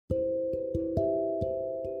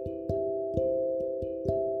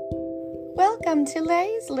Welcome to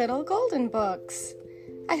Lay's Little Golden Books.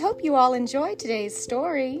 I hope you all enjoyed today's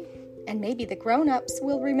story, and maybe the grown-ups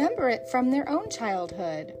will remember it from their own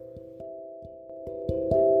childhood.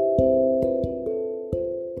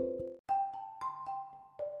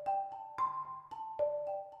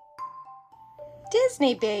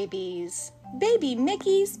 Disney Babies, Baby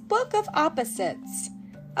Mickey's Book of Opposites,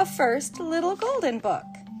 a first little golden book.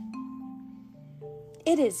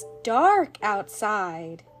 It is dark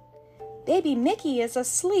outside. Baby Mickey is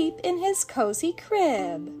asleep in his cozy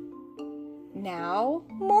crib. Now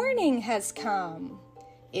morning has come.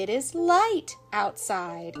 It is light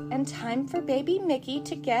outside and time for Baby Mickey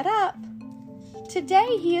to get up.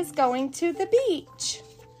 Today he is going to the beach.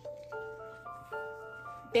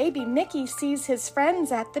 Baby Mickey sees his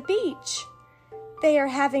friends at the beach. They are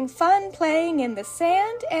having fun playing in the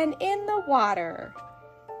sand and in the water.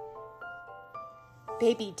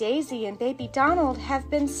 Baby Daisy and Baby Donald have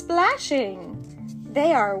been splashing.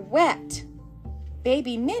 They are wet.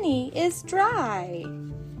 Baby Minnie is dry.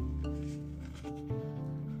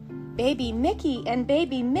 Baby Mickey and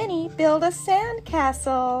Baby Minnie build a sand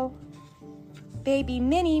castle. Baby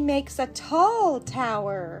Minnie makes a tall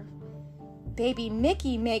tower. Baby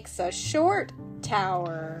Mickey makes a short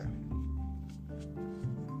tower.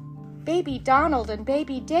 Baby Donald and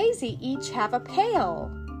Baby Daisy each have a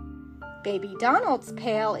pail. Baby Donald's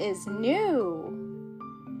pail is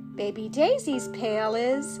new. Baby Daisy's pail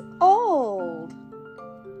is old.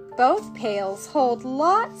 Both pails hold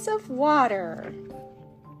lots of water.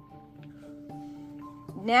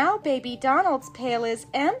 Now Baby Donald's pail is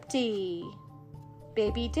empty.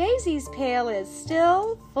 Baby Daisy's pail is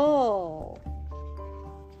still full.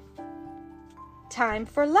 Time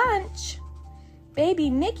for lunch.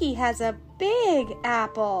 Baby Mickey has a big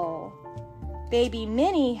apple. Baby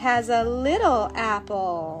Minnie has a little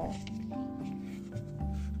apple.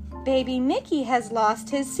 Baby Mickey has lost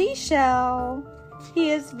his seashell.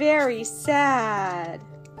 He is very sad.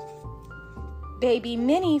 Baby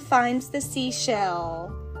Minnie finds the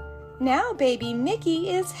seashell. Now Baby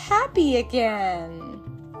Mickey is happy again.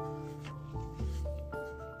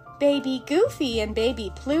 Baby Goofy and Baby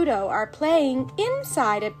Pluto are playing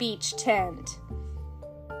inside a beach tent.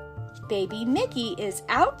 Baby Mickey is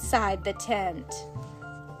outside the tent.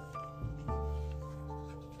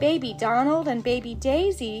 Baby Donald and Baby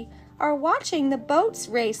Daisy are watching the boats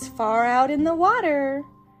race far out in the water.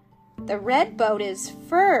 The red boat is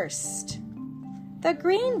first. The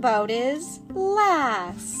green boat is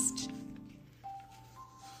last.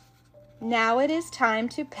 Now it is time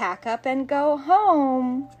to pack up and go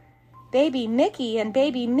home. Baby Mickey and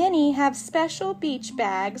Baby Minnie have special beach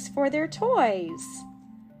bags for their toys.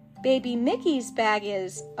 Baby Mickey's bag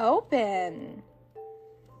is open.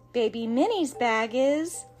 Baby Minnie's bag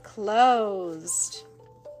is closed.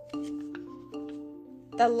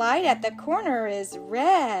 The light at the corner is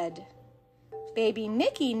red. Baby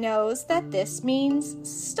Mickey knows that this means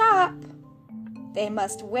stop. They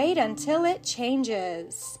must wait until it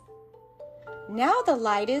changes. Now the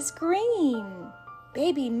light is green.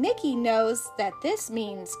 Baby Mickey knows that this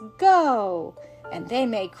means go, and they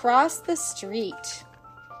may cross the street.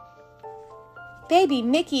 Baby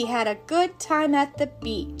Mickey had a good time at the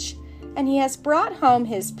beach, and he has brought home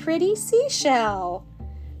his pretty seashell.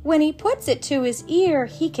 When he puts it to his ear,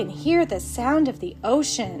 he can hear the sound of the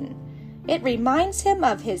ocean. It reminds him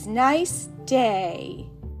of his nice day.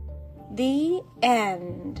 The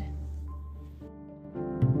end.